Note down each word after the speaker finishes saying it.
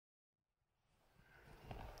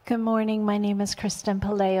Good morning. My name is Kristen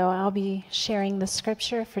Paleo. I'll be sharing the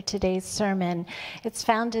scripture for today's sermon. It's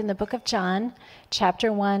found in the book of John,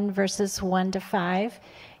 chapter 1, verses 1 to 5.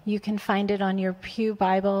 You can find it on your Pew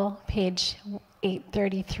Bible, page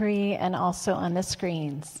 833, and also on the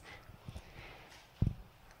screens.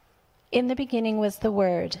 In the beginning was the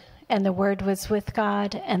Word, and the Word was with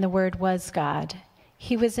God, and the Word was God.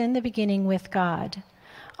 He was in the beginning with God.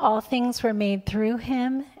 All things were made through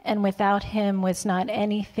him, and without him was not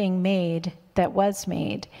anything made that was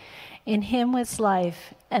made. In him was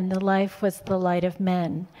life, and the life was the light of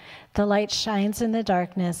men. The light shines in the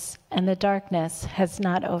darkness, and the darkness has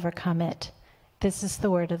not overcome it. This is the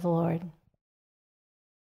word of the Lord.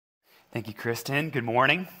 Thank you, Kristen. Good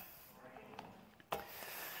morning. Well,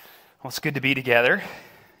 it's good to be together.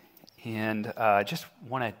 And just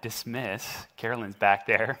want to dismiss, Carolyn's back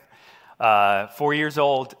there, 4 years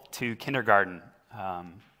old to kindergarten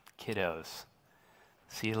kiddos.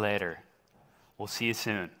 See you later. We'll see you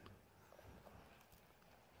soon.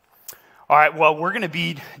 All right, well, we're going to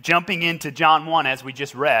be jumping into John 1 as we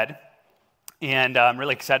just read, and I'm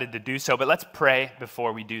really excited to do so, but let's pray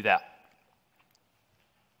before we do that.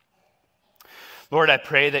 Lord, I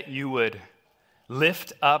pray that you would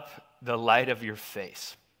lift up the light of your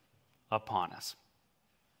face upon us.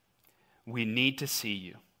 We need to see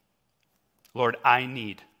you. Lord, I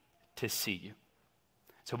need to see you.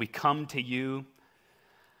 So we come to you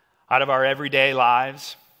out of our everyday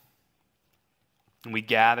lives, and we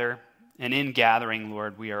gather. And in gathering,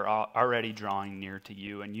 Lord, we are already drawing near to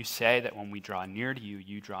you. And you say that when we draw near to you,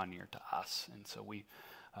 you draw near to us. And so we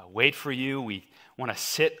wait for you. We want to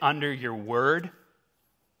sit under your word,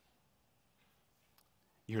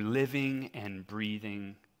 your living and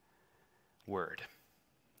breathing word.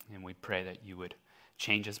 And we pray that you would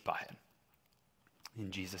change us by it.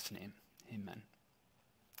 In Jesus' name, amen.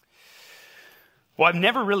 Well, I've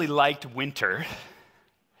never really liked winter.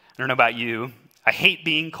 I don't know about you. I hate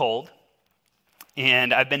being cold.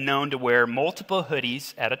 And I've been known to wear multiple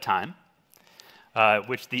hoodies at a time,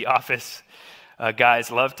 which the office guys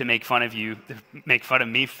love to make fun of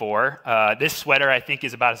me for. This sweater, I think,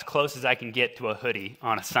 is about as close as I can get to a hoodie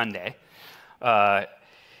on a Sunday.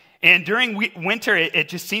 And during winter, it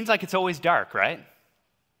just seems like it's always dark, right?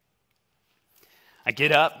 I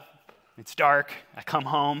get up, it's dark. I come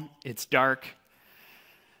home, it's dark.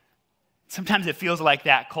 Sometimes it feels like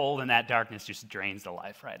that cold and that darkness just drains the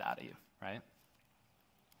life right out of you, right?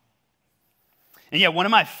 And yet, one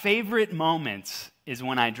of my favorite moments is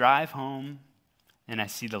when I drive home and I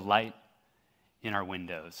see the light in our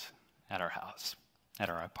windows at our house,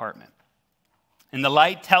 at our apartment. And the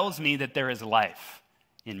light tells me that there is life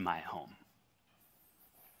in my home.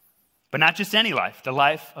 But not just any life, the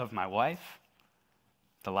life of my wife,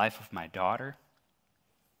 the life of my daughter.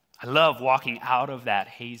 I love walking out of that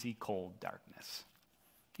hazy, cold darkness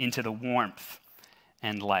into the warmth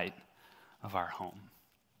and light of our home,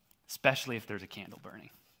 especially if there's a candle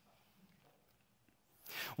burning.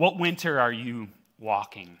 What winter are you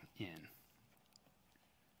walking in?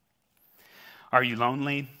 Are you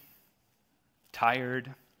lonely,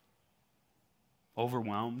 tired,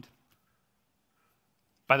 overwhelmed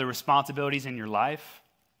by the responsibilities in your life?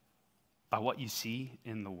 By what you see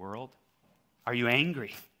in the world? Are you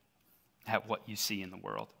angry at what you see in the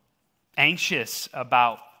world? Anxious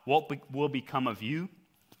about what will become of you,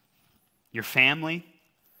 your family?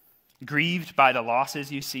 Grieved by the losses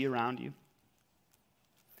you see around you?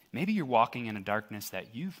 Maybe you're walking in a darkness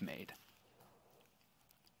that you've made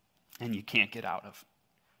and you can't get out of.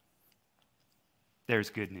 There's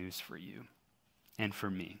good news for you and for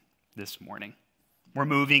me this morning. We're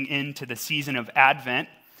moving into the season of Advent,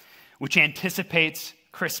 which anticipates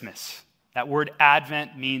Christmas. That word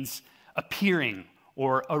Advent means appearing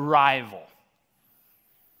or arrival.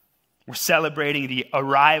 We're celebrating the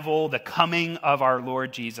arrival, the coming of our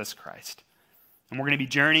Lord Jesus Christ. And we're going to be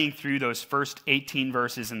journeying through those first 18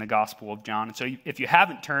 verses in the Gospel of John. And so if you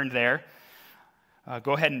haven't turned there,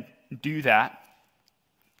 go ahead and do that.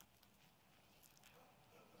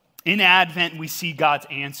 In Advent, we see God's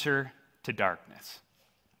answer to darkness.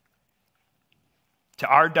 To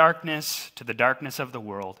our darkness, to the darkness of the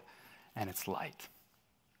world, and its light.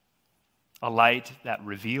 A light that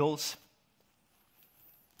reveals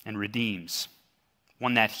and redeems.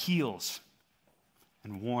 One that heals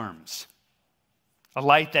and warms. A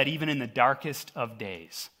light that even in the darkest of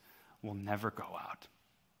days will never go out.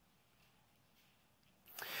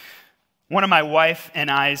 One of my wife and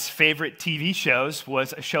I's favorite TV shows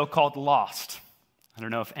was a show called Lost. I don't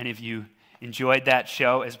know if any of you enjoyed that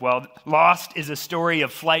show as well. Lost is a story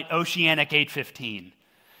of Flight Oceanic 815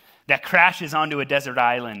 that crashes onto a desert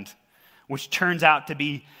island which turns out to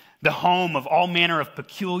be the home of all manner of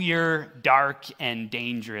peculiar, dark, and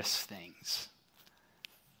dangerous things.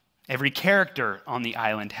 Every character on the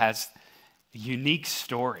island has a unique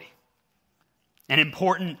story, an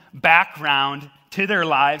important background to their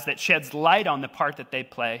lives that sheds light on the part that they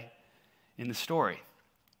play in the story.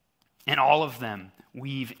 And all of them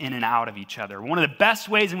weave in and out of each other. One of the best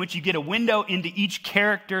ways in which you get a window into each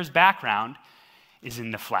character's background is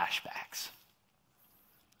in the flashbacks.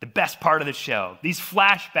 The best part of the show. These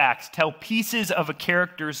flashbacks tell pieces of a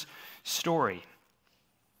character's story,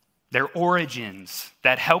 their origins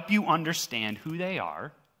that help you understand who they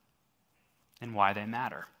are and why they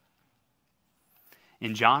matter.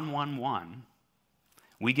 In John 1:1,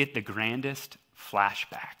 we get the grandest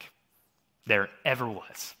flashback there ever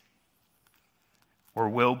was or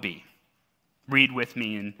will be. Read with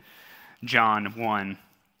me in John 1,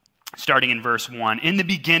 starting in verse 1. In the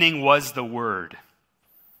beginning was the Word,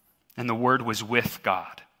 and the Word was with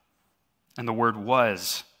God, and the Word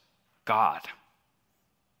was God.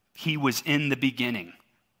 He was in the beginning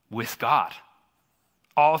with God.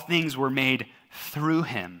 All things were made through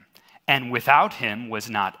him, and without him was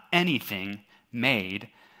not anything made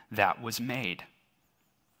that was made.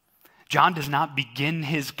 John does not begin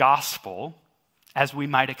his gospel as we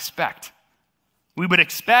might expect. We would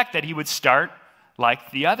expect that he would start,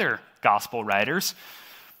 like the other gospel writers,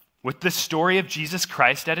 with the story of Jesus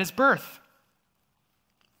Christ at his birth.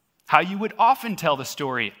 How you would often tell the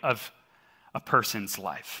story of a person's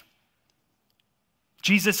life.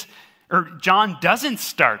 John doesn't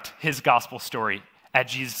start his gospel story at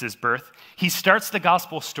Jesus' birth. He starts the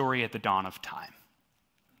gospel story at the dawn of time.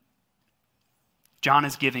 John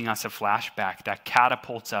is giving us a flashback that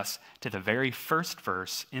catapults us to the very first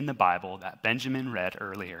verse in the Bible that Benjamin read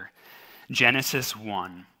earlier, Genesis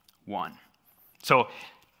 1:1. So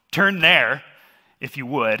turn there, if you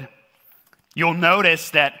would. You'll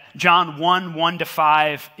notice that John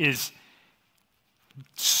 1:1-5 is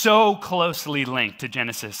so closely linked to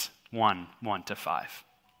Genesis 1:1-5.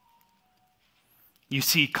 You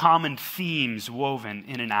see common themes woven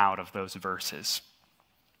in and out of those verses.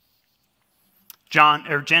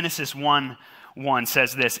 Genesis 1:1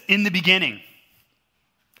 says this, in the beginning,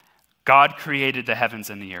 God created the heavens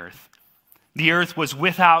and the earth. The earth was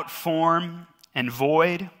without form and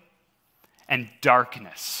void, and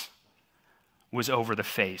darkness was over the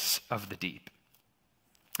face of the deep.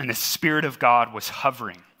 And the Spirit of God was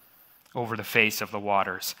hovering over the face of the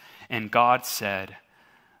waters. And God said,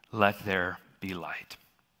 let there be light.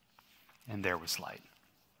 And there was light.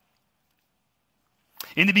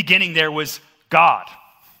 In the beginning, there was God.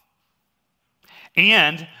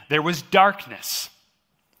 And there was darkness.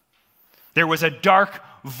 There was a dark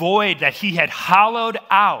void that he had hollowed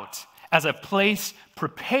out as a place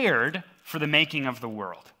prepared for the making of the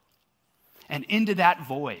world. And into that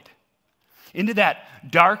void, into that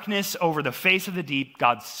darkness over the face of the deep,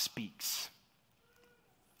 God speaks.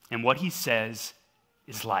 And what he says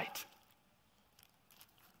is light.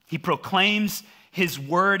 He proclaims his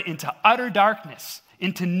word into utter darkness,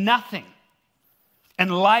 into nothing.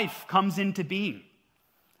 And life comes into being.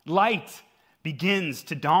 Light begins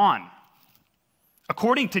to dawn.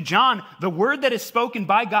 According to John, the word that is spoken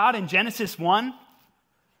by God in Genesis 1,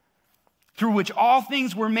 through which all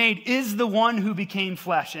things were made, is the one who became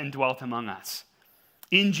flesh and dwelt among us.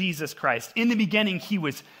 In Jesus Christ. In the beginning, he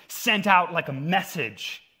was sent out like a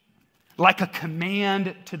message, like a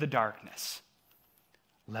command to the darkness.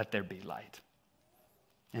 Let there be light.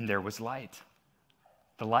 And there was light.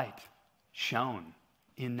 The light shone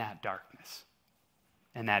in that darkness.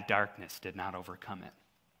 And that darkness did not overcome it.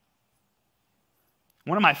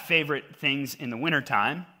 One of my favorite things in the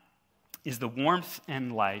wintertime is the warmth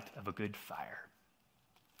and light of a good fire.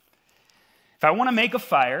 If I want to make a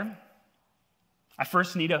fire, I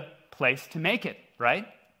first need a place to make it, right?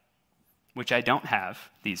 Which I don't have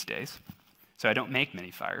these days, so I don't make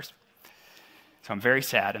many fires. So I'm very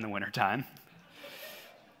sad in the wintertime.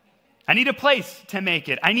 I need a place to make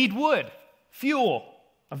it. I need wood, fuel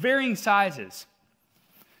of varying sizes.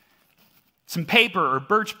 Some paper or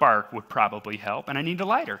birch bark would probably help, and I need a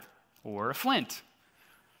lighter or a flint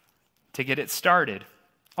to get it started.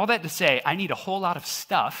 All that to say, I need a whole lot of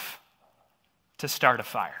stuff to start a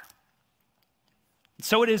fire.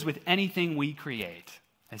 So it is with anything we create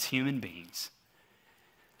as human beings.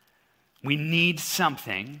 We need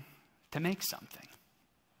something to make something.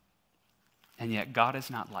 And yet God is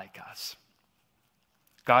not like us.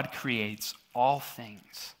 God creates all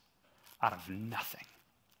things out of nothing.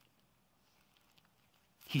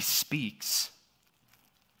 He speaks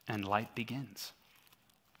and light begins.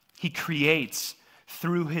 He creates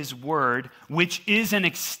through his word, which is an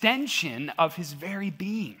extension of his very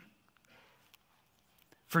being.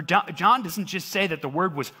 For John doesn't just say that the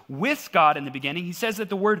word was with God in the beginning, he says that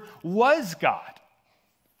the word was God.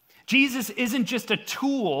 Jesus isn't just a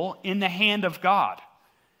tool in the hand of God.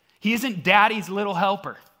 He isn't daddy's little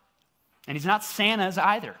helper, and he's not Santa's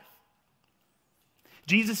either.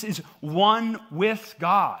 Jesus is one with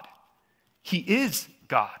God. He is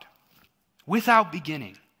God, without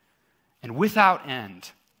beginning and without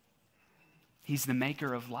end. He's the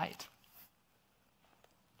maker of light.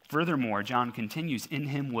 Furthermore, John continues, in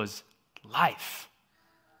him was life,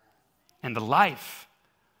 and the life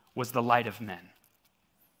was the light of men.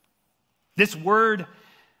 This word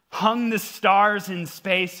hung the stars in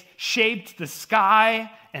space, shaped the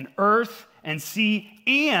sky and earth and sea,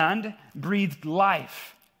 and breathed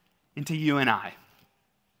life into you and I.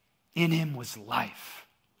 In him was life.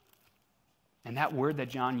 And that word that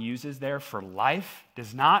John uses there for life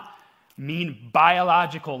does not mean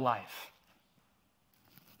biological life.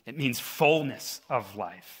 It means fullness of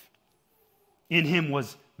life. In him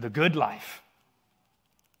was the good life.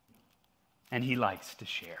 And he likes to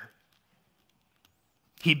share.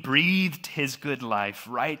 He breathed his good life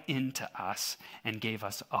right into us and gave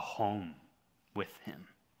us a home with him,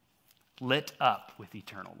 lit up with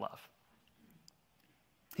eternal love.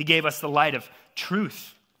 He gave us the light of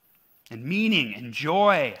truth and meaning and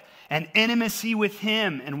joy and intimacy with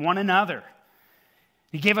him and one another.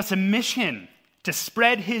 He gave us a mission to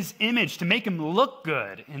spread his image, to make him look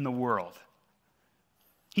good in the world.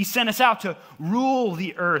 He sent us out to rule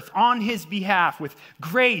the earth on his behalf with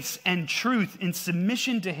grace and truth in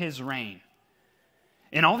submission to his reign.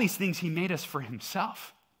 In all these things, he made us for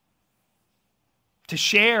himself, to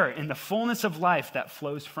share in the fullness of life that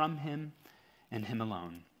flows from him and him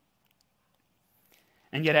alone.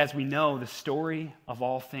 And yet, as we know, the story of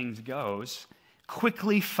all things goes,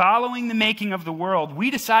 quickly following the making of the world, we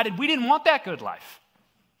decided we didn't want that good life.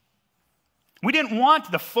 We didn't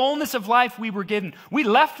want the fullness of life we were given. We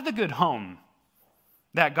left the good home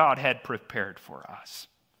that God had prepared for us.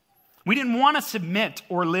 We didn't want to submit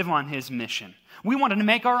or live on his mission. We wanted to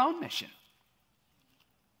make our own mission.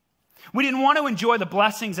 We didn't want to enjoy the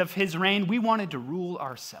blessings of his reign. We wanted to rule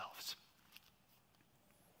ourselves.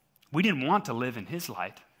 We didn't want to live in his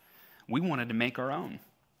light. We wanted to make our own.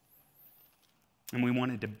 And we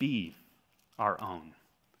wanted to be our own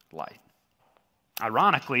light.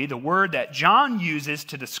 Ironically, the word that John uses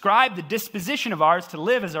to describe the disposition of ours to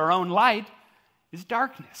live as our own light is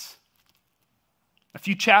darkness. A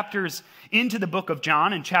few chapters into the book of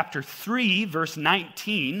John, in chapter 3, verse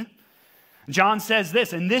 19, John says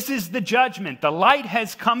this, and this is the judgment. The light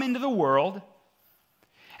has come into the world,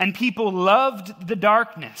 and people loved the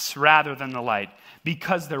darkness rather than the light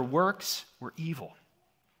because their works were evil.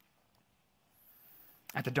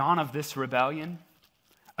 At the dawn of this rebellion,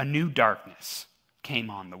 a new darkness came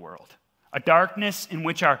on the world. A darkness in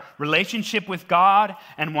which our relationship with God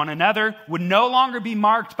and one another would no longer be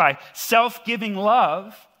marked by self-giving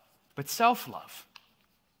love, but self-love.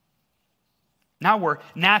 Now we're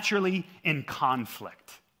naturally in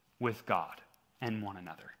conflict with God and one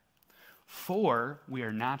another, for we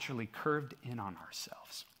are naturally curved in on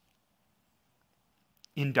ourselves.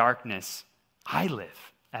 In darkness, I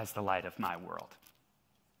live as the light of my world.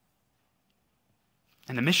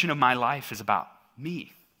 And the mission of my life is about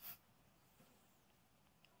me.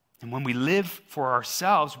 And when we live for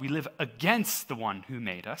ourselves, we live against the one who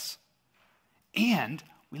made us, and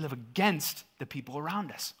we live against the people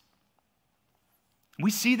around us.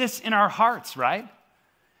 We see this in our hearts, right?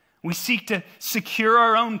 We seek to secure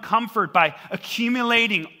our own comfort by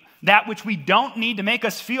accumulating that which we don't need to make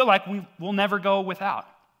us feel like we will never go without.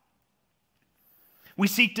 We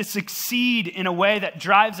seek to succeed in a way that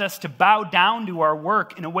drives us to bow down to our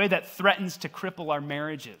work, in a way that threatens to cripple our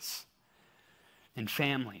marriages and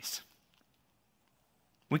families.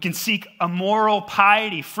 We can seek a moral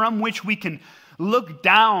piety from which we can look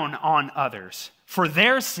down on others for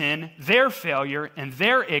their sin, their failure, and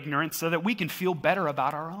their ignorance so that we can feel better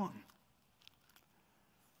about our own.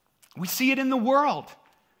 We see it in the world.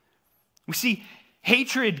 We see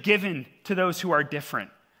hatred given to those who are different.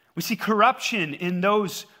 We see corruption in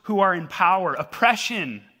those who are in power,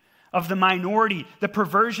 oppression of the minority, the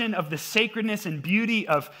perversion of the sacredness and beauty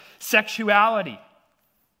of sexuality,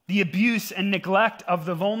 the abuse and neglect of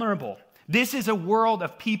the vulnerable. This is a world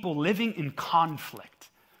of people living in conflict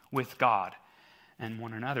with God and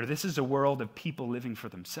one another. This is a world of people living for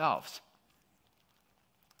themselves,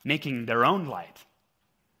 making their own light.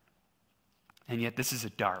 And yet this is a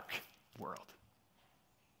dark world.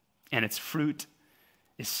 And its fruit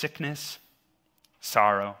is sickness,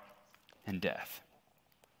 sorrow, and death.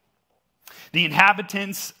 The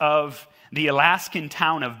inhabitants of the Alaskan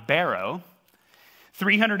town of Barrow,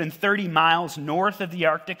 330 miles north of the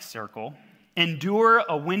Arctic Circle, endure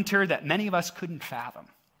a winter that many of us couldn't fathom.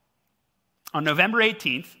 On November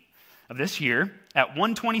 18th of this year, at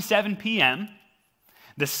 1:27 p.m.,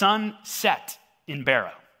 the sun set in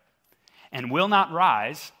Barrow and will not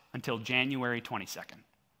rise until January 22nd.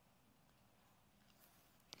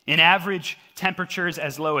 In average temperatures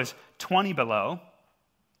as low as 20 below,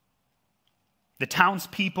 the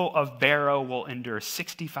townspeople of Barrow will endure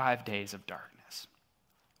 65 days of darkness.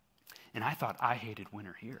 And I thought I hated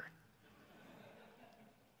winter here.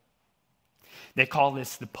 They call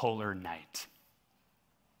this the polar night.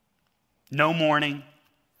 No morning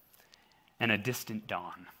and a distant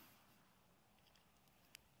dawn.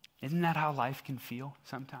 Isn't that how life can feel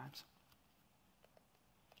sometimes?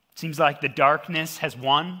 Seems like the darkness has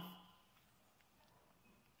won.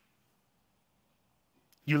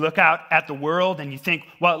 You look out at the world and you think,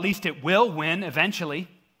 well, at least it will win eventually.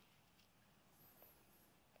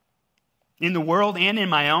 In the world and in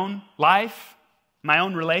my own life, my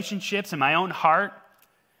own relationships and my own heart,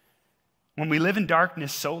 when we live in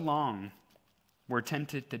darkness so long, we're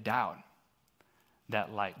tempted to doubt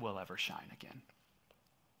that light will ever shine again.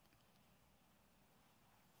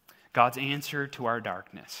 God's answer to our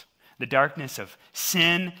darkness, the darkness of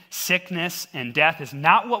sin, sickness, and death, is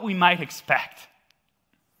not what we might expect.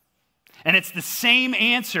 And it's the same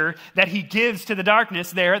answer that he gives to the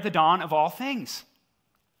darkness there at the dawn of all things.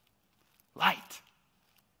 Light.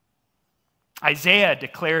 Isaiah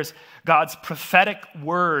declares God's prophetic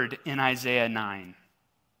word in Isaiah 9.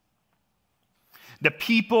 The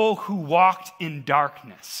people who walked in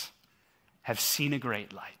darkness have seen a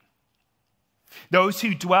great light. Those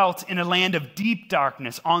who dwelt in a land of deep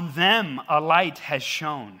darkness, on them a light has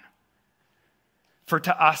shone. For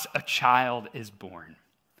to us a child is born.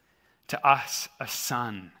 To us a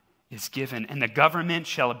son is given, and the government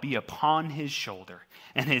shall be upon his shoulder,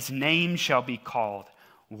 and his name shall be called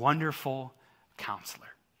Wonderful Counselor,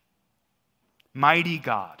 Mighty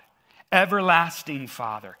God, Everlasting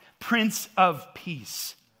Father, Prince of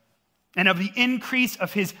Peace. And of the increase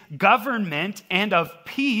of his government and of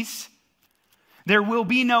peace, there will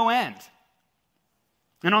be no end.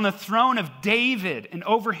 And on the throne of David and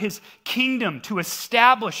over his kingdom, to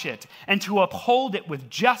establish it and to uphold it with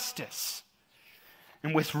justice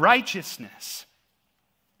and with righteousness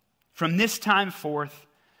from this time forth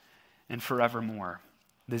and forevermore.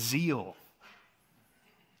 The zeal,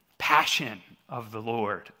 passion of the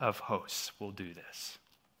Lord of hosts will do this.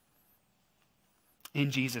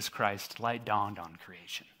 In Jesus Christ, light dawned on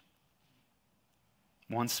creation.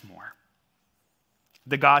 Once more.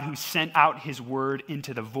 The God who sent out his word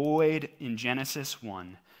into the void in Genesis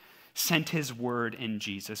 1 sent his word in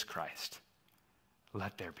Jesus Christ.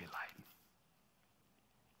 Let there be light.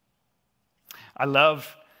 I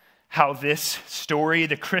love how this story,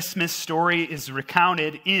 the Christmas story, is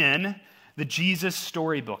recounted in the Jesus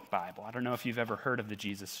Storybook Bible. I don't know if you've ever heard of the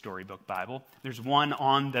Jesus Storybook Bible. There's one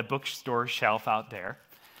on the bookstore shelf out there.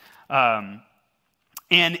 And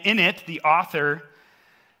in it, the author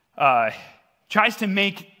tries to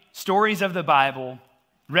make stories of the Bible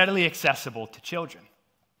readily accessible to children.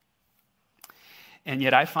 And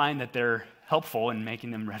yet I find that they're helpful in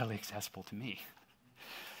making them readily accessible to me.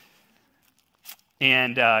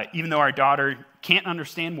 And even though our daughter can't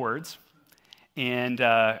understand words and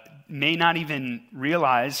may not even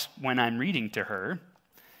realize when I'm reading to her,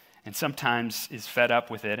 and sometimes is fed up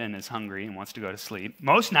with it and is hungry and wants to go to sleep,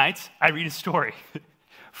 most nights I read a story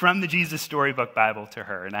from the Jesus Storybook Bible to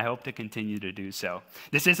her, and I hope to continue to do so.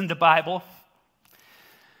 This isn't the Bible,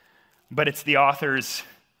 but it's the author's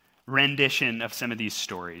rendition of some of these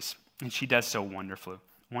stories, and she does so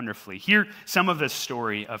wonderfully. Hear some of the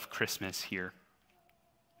story of Christmas here.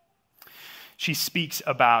 She speaks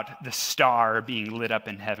about the star being lit up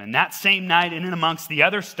in heaven. That same night, in and amongst the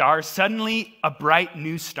other stars, suddenly a bright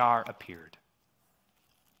new star appeared.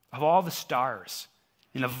 Of all the stars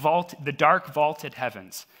in the dark vaulted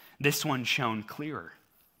heavens, this one shone clearer.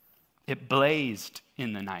 It blazed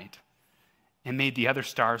in the night and made the other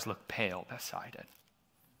stars look pale beside it.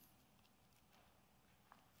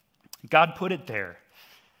 God put it there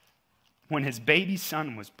when his baby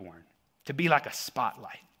son was born to be like a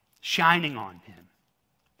spotlight, shining on him,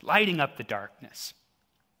 lighting up the darkness,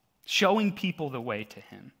 showing people the way to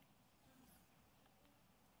him.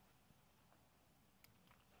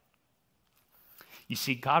 You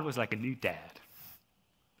see, God was like a new dad.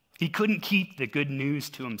 He couldn't keep the good news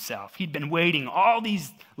to himself. He'd been waiting all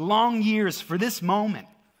these long years for this moment,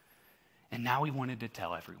 and now he wanted to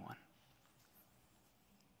tell everyone.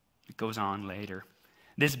 It goes on later.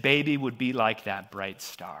 this baby would be like that bright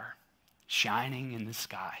star shining in the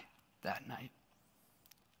sky that night.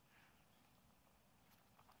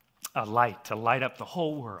 A light to light up the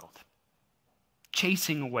whole world,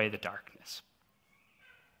 chasing away the darkness,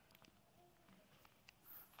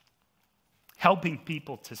 helping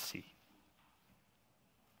people to see.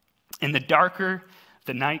 And the darker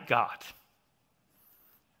the night got,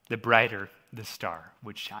 the brighter the star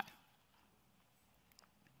would shine.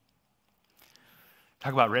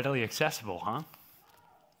 Talk about readily accessible, huh?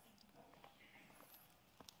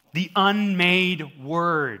 The unmade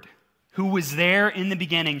Word, who was there in the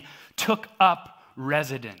beginning, took up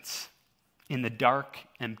residence in the dark,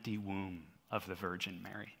 empty womb of the Virgin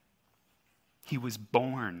Mary. He was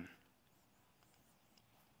born,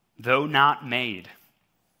 though not made,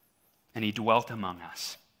 and he dwelt among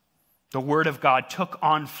us. The Word of God took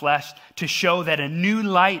on flesh to show that a new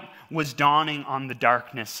light was dawning on the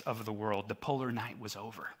darkness of the world. The polar night was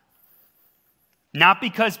over. Not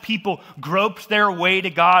because people groped their way to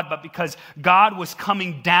God, but because God was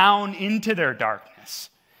coming down into their darkness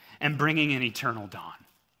and bringing an eternal dawn.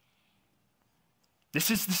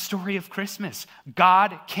 This is the story of Christmas.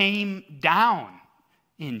 God came down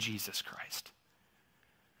in Jesus Christ.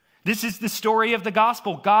 This is the story of the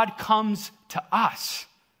gospel. God comes to us.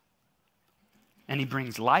 And he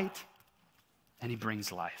brings light, and he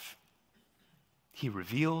brings life. He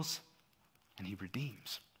reveals, and he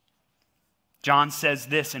redeems. John says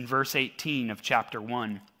this in verse 18 of chapter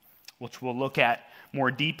 1, which we'll look at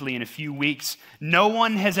more deeply in a few weeks. No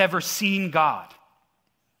one has ever seen God.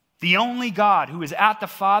 The only God who is at the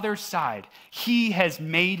Father's side, he has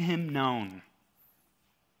made him known.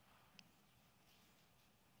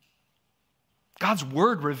 God's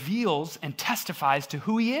word reveals and testifies to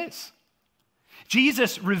who he is.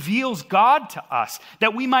 Jesus reveals God to us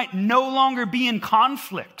that we might no longer be in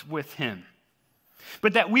conflict with him,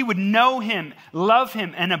 but that we would know him, love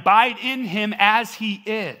him, and abide in him as he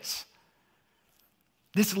is.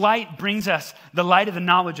 This light brings us the light of the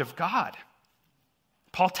knowledge of God.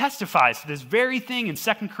 Paul testifies to this very thing in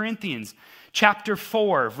 2 Corinthians chapter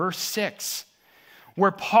 4, verse 6,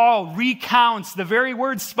 where Paul recounts the very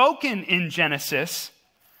words spoken in Genesis.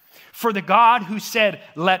 For the God who said,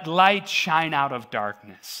 "Let light shine out of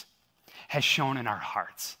darkness," has shone in our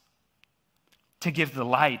hearts to give the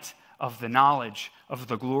light of the knowledge of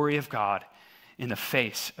the glory of God in the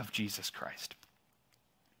face of Jesus Christ.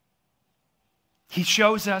 He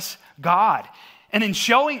shows us God. And in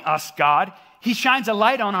showing us God, he shines a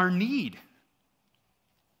light on our need.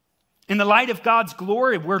 In the light of God's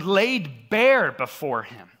glory, we're laid bare before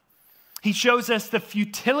him. He shows us the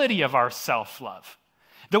futility of our self-love,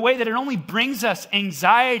 the way that it only brings us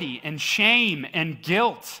anxiety and shame and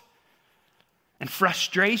guilt and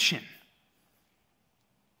frustration.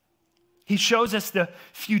 He shows us the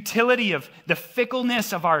futility of the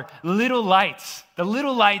fickleness of our little lights, the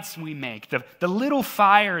little lights we make, the little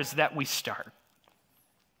fires that we start.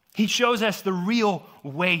 He shows us the real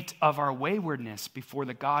weight of our waywardness before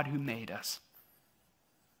the God who made us.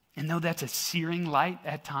 And though that's a searing light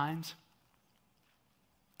at times,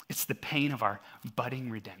 it's the pain of our budding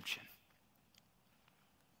redemption.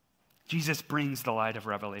 Jesus brings the light of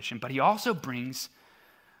revelation, but he also brings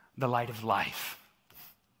the light of life.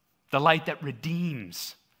 The light that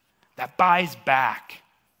redeems, that buys back.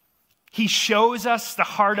 He shows us the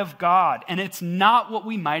heart of God, and it's not what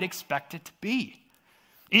we might expect it to be.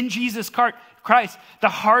 In Jesus Christ, the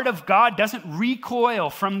heart of God doesn't recoil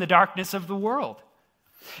from the darkness of the world.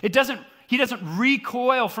 He doesn't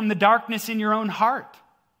recoil from the darkness in your own heart.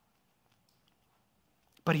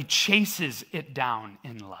 But he chases it down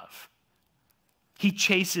in love. He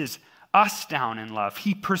chases us down in love.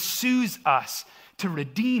 He pursues us to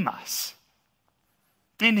redeem us.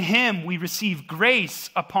 In him we receive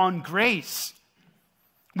grace upon grace.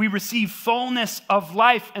 We receive fullness of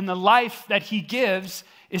life, and the life that he gives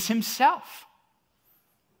is himself.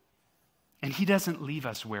 And he doesn't leave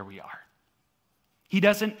us where we are. He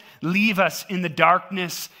doesn't leave us in the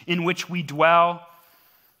darkness in which we dwell,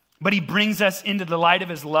 but he brings us into the light of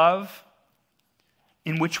his love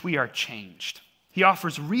in which we are changed. He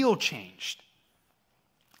offers real change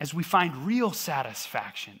as we find real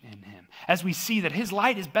satisfaction in him, as we see that his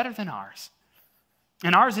light is better than ours,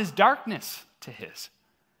 and ours is darkness to his.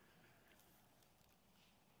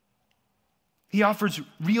 He offers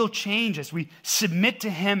real change as we submit to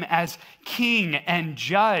him as king and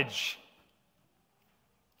judge.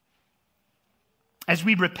 As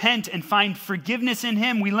we repent and find forgiveness in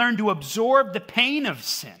him, we learn to absorb the pain of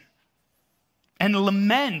sin and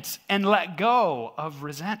lament and let go of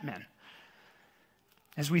resentment.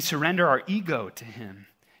 As we surrender our ego to him,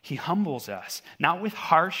 He humbles us, not with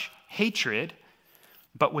harsh hatred,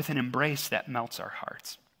 but with an embrace that melts our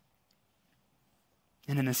hearts.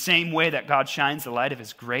 And in the same way that God shines the light of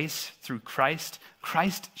his grace through Christ,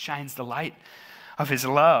 Christ shines the light of his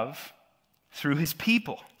love through his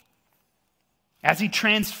people. As he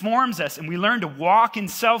transforms us and we learn to walk in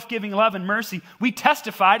self-giving love and mercy, we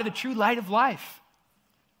testify to the true light of life.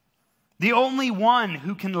 The only one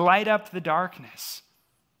who can light up the darkness.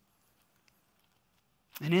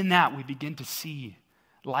 And in that, we begin to see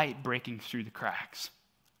light breaking through the cracks,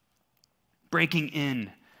 breaking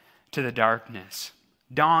in to the darkness,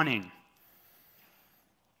 dawning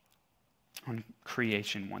on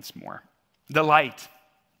creation once more. The light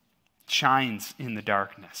shines in the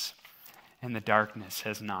darkness, and the darkness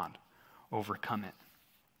has not overcome it.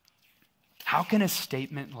 How can a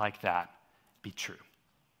statement like that be true?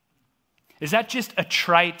 Is that just a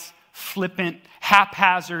trite, flippant,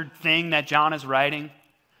 haphazard thing that John is writing?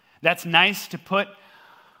 That's nice to put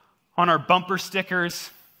on our bumper stickers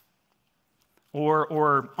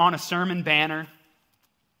or on a sermon banner?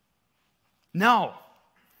 No.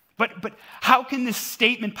 But how can this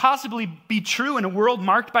statement possibly be true in a world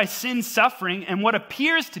marked by sin, suffering, and what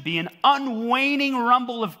appears to be an unwaning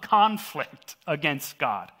rumble of conflict against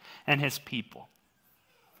God and his people?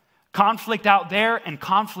 Conflict out there and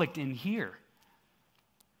conflict in here.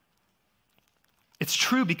 It's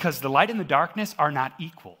true because the light and the darkness are not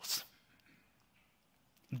equals,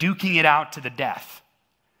 duking it out to the death.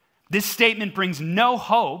 This statement brings no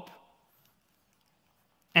hope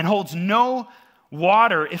and holds no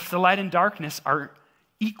water if the light and darkness are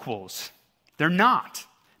equals. They're not.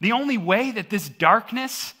 The only way that this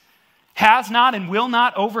darkness has not and will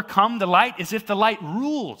not overcome the light is if the light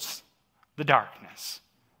rules the darkness.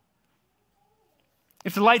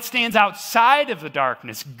 If the light stands outside of the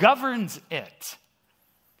darkness, governs it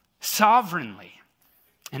sovereignly,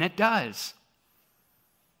 and it does.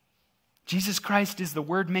 Jesus Christ is the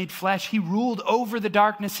Word made flesh. He ruled over the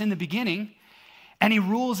darkness in the beginning, and he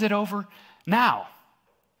rules it over now.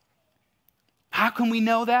 How can we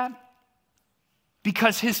know that?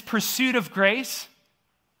 Because his pursuit of grace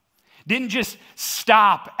didn't just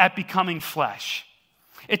stop at becoming flesh.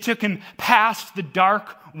 It took him past the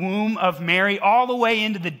dark womb of Mary all the way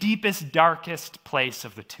into the deepest, darkest place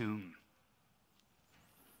of the tomb.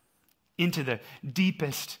 Into the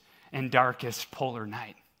deepest and darkest polar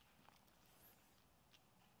night,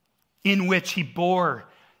 in which he bore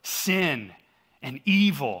sin and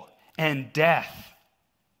evil and death.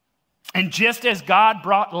 And just as God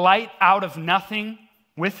brought light out of nothing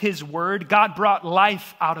with his word, God brought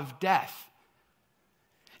life out of death.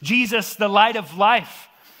 Jesus, the light of life,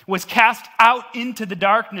 was cast out into the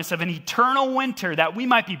darkness of an eternal winter that we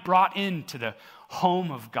might be brought into the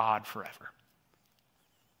home of God forever.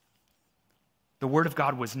 The word of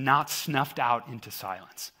God was not snuffed out into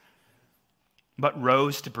silence, but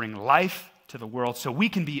rose to bring life to the world so we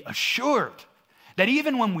can be assured that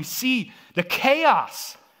even when we see the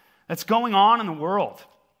chaos that's going on in the world,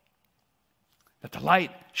 that the light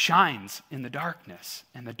shines in the darkness,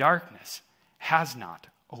 and the darkness has not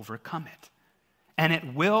overcome it. And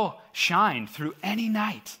it will shine through any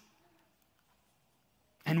night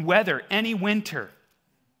and weather any winter.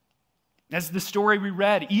 As the story we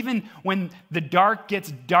read, even when the dark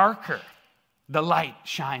gets darker, the light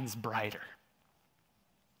shines brighter.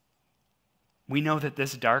 We know that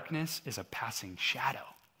this darkness is a passing shadow,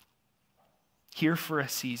 here for a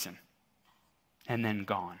season, and then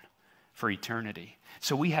gone for eternity.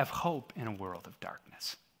 So we have hope in a world of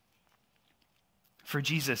darkness. For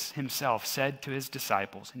Jesus himself said to his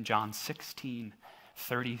disciples in John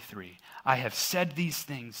 16:33, I have said these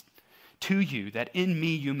things to you that in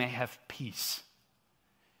me you may have peace.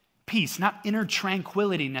 Peace, not inner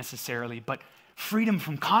tranquility necessarily, but freedom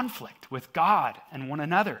from conflict with God and one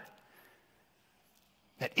another.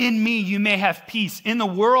 That in me you may have peace. In the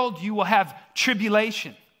world you will have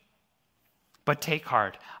tribulation. But take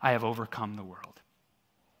heart, I have overcome the world.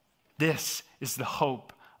 This is the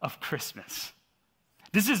hope of Christmas.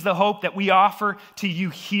 This is the hope that we offer to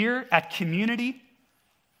you here at Community.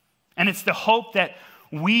 And it's the hope that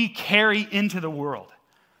we carry into the world.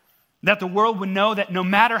 That the world would know that no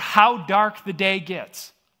matter how dark the day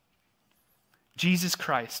gets, Jesus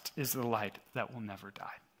Christ is the light that will never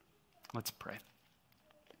die. Let's pray.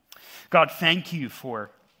 God, thank you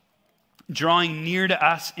for drawing near to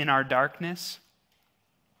us in our darkness,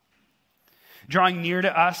 drawing near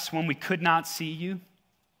to us when we could not see you,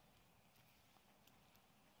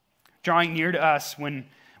 drawing near to us when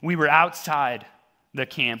we were outside the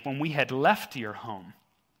camp, when we had left your home.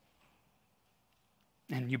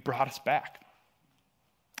 And you brought us back.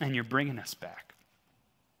 And you're bringing us back.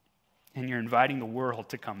 and you're inviting the world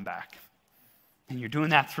to come back. And you're doing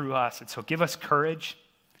that through us. And so give us courage.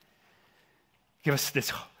 Give us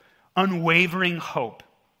this unwavering hope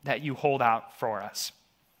that you hold out for us.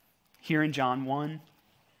 Here in John 1,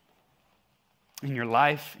 in your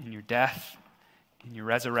life, in your death, in your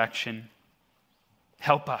resurrection,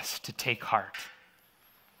 help us to take heart,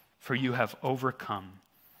 for you have overcome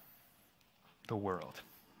the world.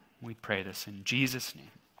 We pray this in Jesus'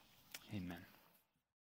 name. Amen.